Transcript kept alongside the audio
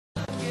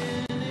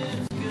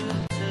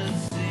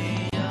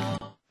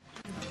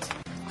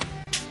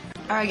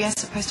are, I guess,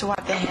 supposed to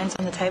wipe their hands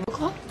on the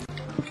tablecloth?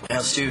 How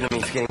stupid of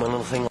me forgetting one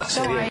little thing like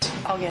Don't worry,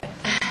 CBS. I'll get it.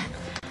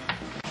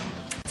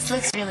 This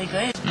looks really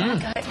good.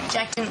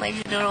 Jack didn't let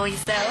you do it all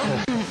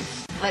yourself.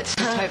 Let's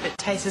just hope it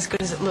tastes as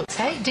good as it looks,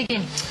 hey? Dig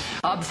in.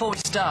 Before we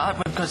start,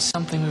 we've got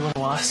something we want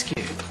to ask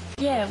you.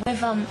 Yeah, we've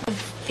been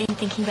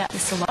thinking about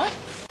this a lot.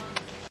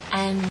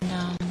 And,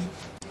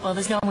 well,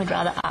 there's no one we'd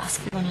rather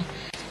ask. We want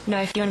to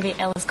know if you want to be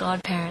Ella's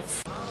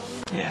godparents.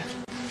 Yeah.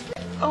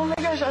 Oh my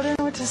gosh, I don't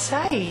know what to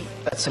say.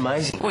 That's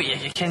amazing. Well,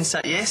 yeah, you can say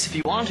yes if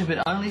you want to,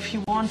 but only if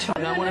you want to.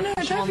 No, want to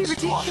put you don't on be the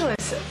spot.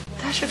 ridiculous.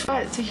 Dash of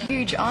right, it's a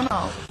huge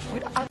honour.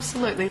 We'd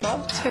absolutely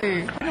love to.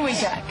 Wouldn't we,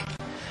 Jack?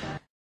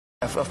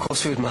 Of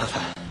course we would, Martha.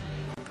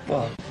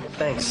 Well,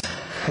 thanks.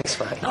 Thanks,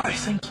 mate. No,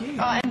 thank you.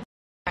 Oh, and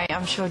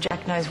I'm sure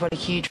Jack knows what a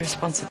huge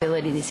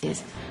responsibility this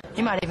is.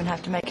 You might even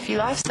have to make a few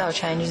lifestyle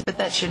changes, but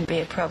that shouldn't be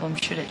a problem,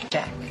 should it,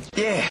 Jack?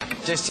 Yeah,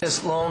 just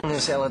as long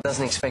as Ella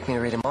doesn't expect me to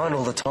read her mind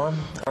all the time,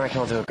 I reckon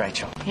I'll do a great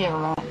job. Yeah,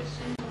 right.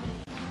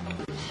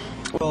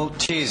 Well,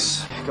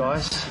 cheers,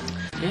 guys.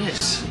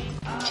 Yes.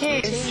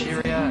 Cheers.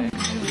 Cheerio.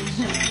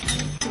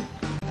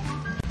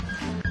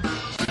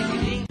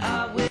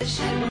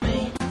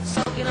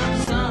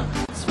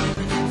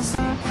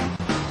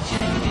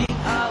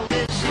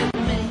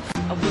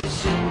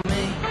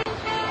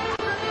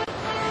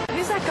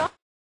 Who's that guy?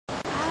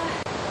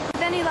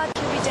 With any luck,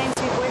 he'll be Jane's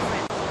new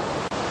boyfriend.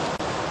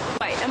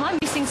 Wait, am I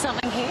missing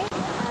something here?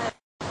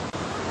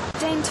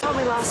 Jane told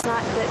me last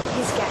night that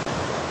he's gay.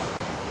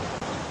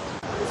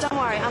 Don't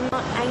worry, I'm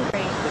not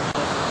angry.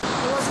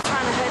 He wasn't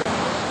trying to hurt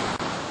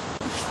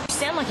anyone. You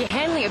sound like you're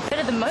handling it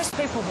better than most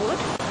people would.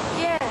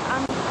 Yeah,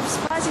 I'm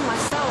surprising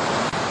myself.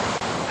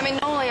 I mean,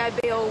 normally I'd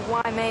be all,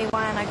 why me,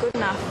 why aren't I good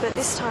enough? But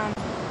this time...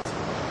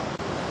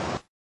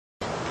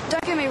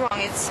 Don't get me wrong,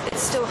 it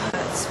still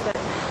hurts, but...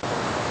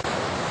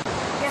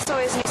 I guess I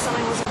always knew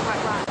something wasn't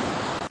quite right.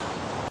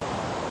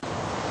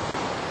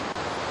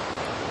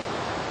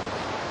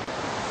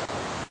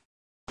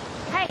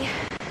 Hey.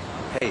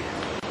 Hey.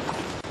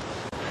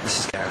 This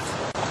is Gareth.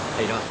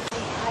 How you doing?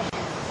 Hi.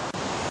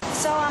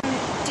 So,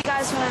 do you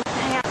guys want to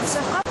hang out in the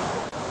surf club?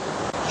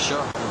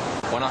 Sure.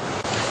 Why not?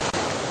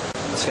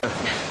 Let's go.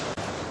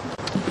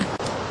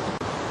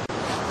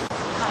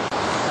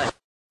 Hey.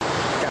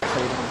 Gareth,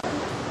 how you doing?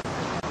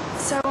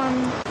 So,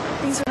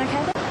 things went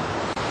okay then?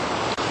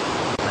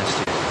 Nice to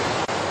you.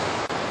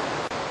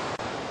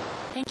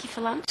 Thank you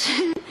for lunch.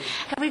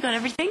 Have we got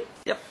everything?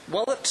 Yep.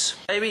 Wallet,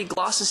 baby,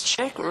 glasses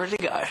check, we're ready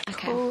to go.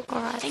 Okay. Cool.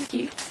 All right. Thank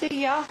you.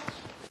 See ya.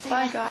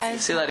 Bye,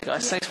 guys. See you later,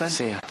 guys. Thanks, man.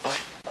 See ya. Bye.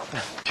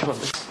 Come on,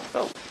 Liz.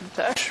 Oh,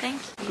 Dash.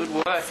 Thank you. Good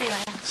work. See you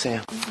later. See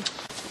ya.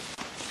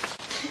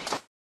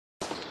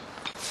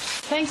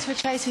 Thanks for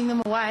chasing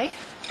them away.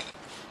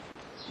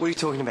 What are you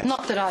talking about?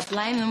 Not that I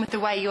blame them with the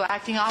way you were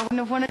acting. I wouldn't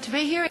have wanted to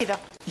be here either.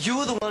 You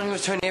were the one who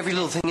was turning every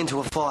little thing into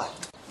a fight.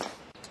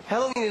 How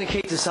long are you going to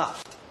keep this up?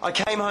 I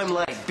came home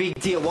late. Big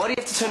deal. Why do you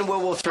have to turn to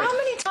World War III? How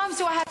many times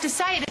do I have to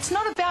say it? It's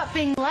not about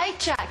being late,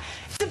 Jack.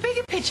 It's the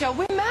bigger picture.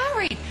 We're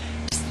married.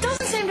 Just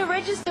doesn't seem to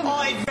register.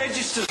 Oh, it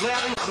registers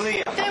loud and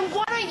clear. Then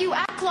why don't you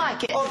act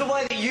like it? Oh, the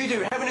way that you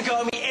do, having a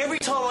go at me every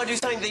time I do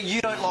something that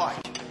you don't like.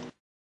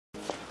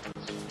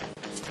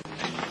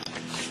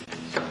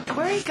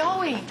 Where are you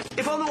going?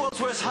 If I'm the world's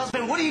worst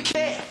husband, what do you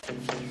care?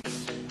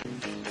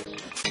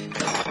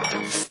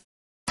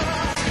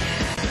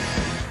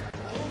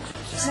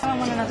 Does anyone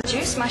want another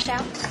juice? Mush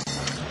out?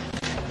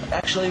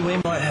 Actually, we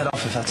might head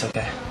off if that's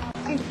okay.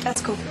 That's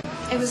cool.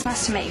 It was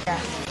nice to meet you,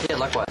 Gareth. Yeah,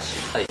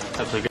 likewise. Hey,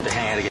 hopefully good to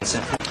hang out again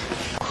soon.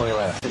 I'll call you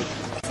later.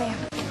 See ya.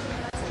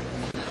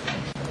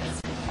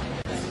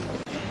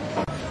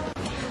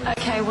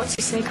 Okay, what's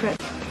your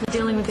secret? You're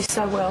dealing with this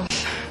so well.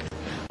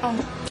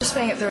 Just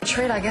being at the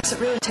retreat, I guess it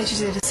really teaches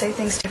you to see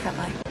things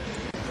differently.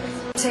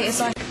 See,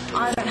 it's like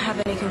I don't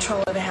have any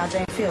control over how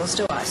Jane feels,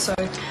 do I? So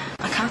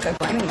I can't go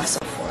blaming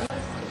myself for it.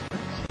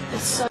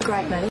 It's so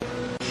great, mate.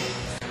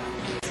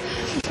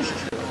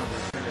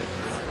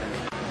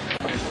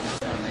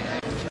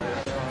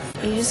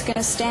 You're just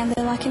gonna stand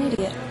there like an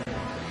idiot.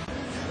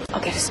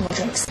 I'll get us some more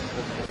drinks.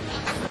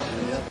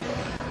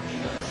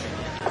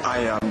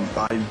 I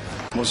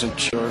wasn't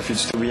sure if you'd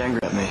still be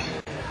angry at me.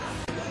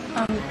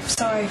 I'm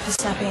sorry for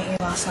snapping at you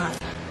last night.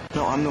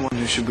 No, I'm the one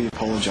who should be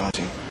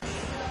apologising.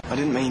 I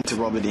didn't mean to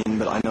rub it in,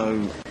 but I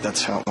know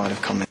that's how it might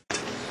have come out.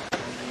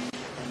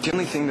 The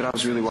only thing that I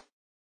was really worried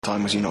about at the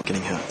time was you not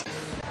getting hurt.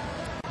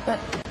 But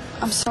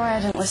I'm sorry I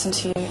didn't listen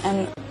to you,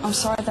 and I'm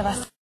sorry that I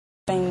thought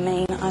I was being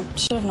mean. I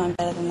should have known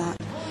better than that.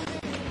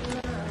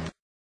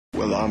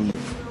 Well,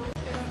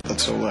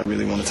 that's all I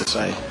really wanted to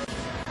say.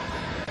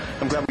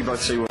 I'm glad we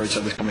both see where each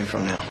other's coming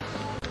from now.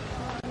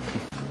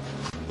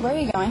 Where are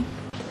you going?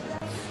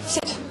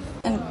 Sit.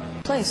 And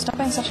please, stop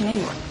being such an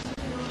idiot.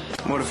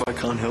 What if I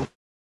can't help?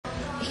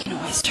 You can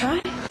always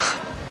try.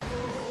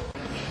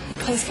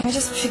 Please, can we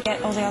just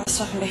forget all the other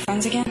stuff and be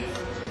friends again?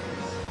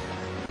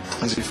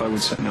 As if I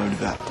would say no to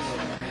that.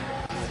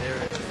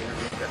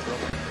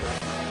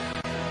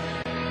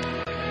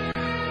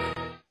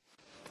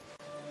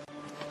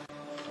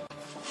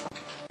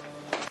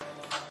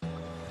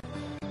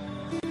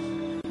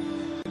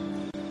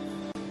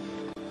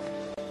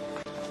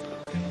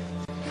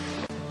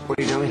 What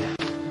are you doing?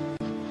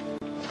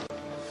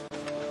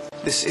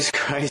 This is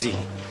crazy.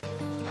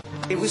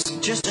 It was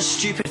just a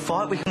stupid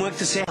fight. We can work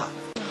this out.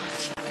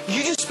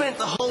 You just spent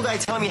the whole day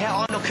telling me how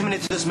I'm not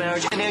committed to this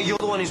marriage, and now you're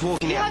the one who's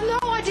walking out. I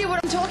have no idea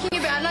what I'm talking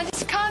about, and I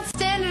just can't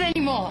stand it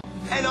anymore.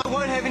 And I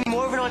won't have any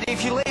more of an idea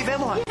if you leave,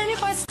 am I? And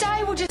if I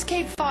stay, we'll just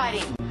keep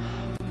fighting.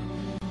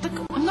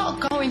 Look, I'm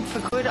not going for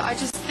good. I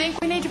just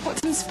think we need to put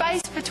some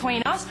space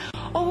between us,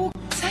 or we'll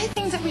say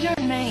things that we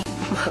don't mean.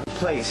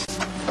 Please.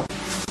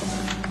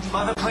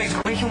 Mother, please,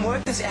 we can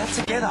work this out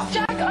together.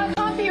 Jack, I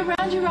can't be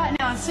around you right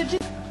now, so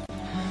just...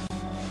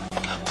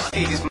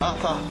 Please,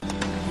 Mother.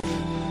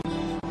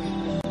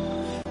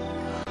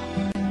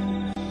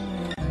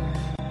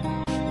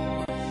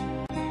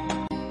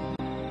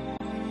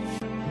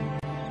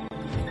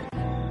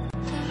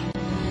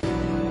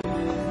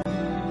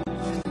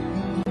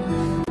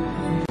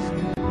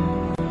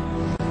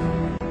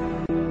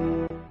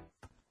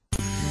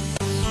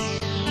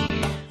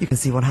 You can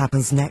see what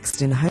happens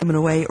next in Home and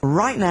Away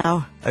right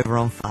now over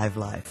on 5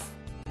 Live.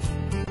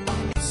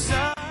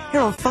 Here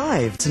on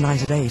 5,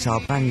 tonight at 8, our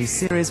brand new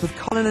series with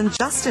Colin and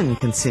Justin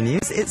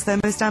continues. It's their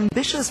most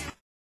ambitious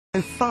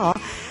so far,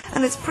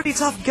 and it's pretty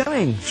tough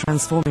going,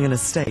 transforming an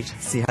estate.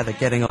 See how they're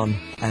getting on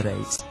at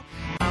 8.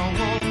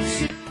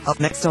 Up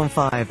next on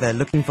 5, they're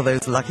looking for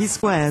those lucky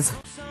squares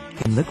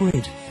in the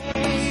grid.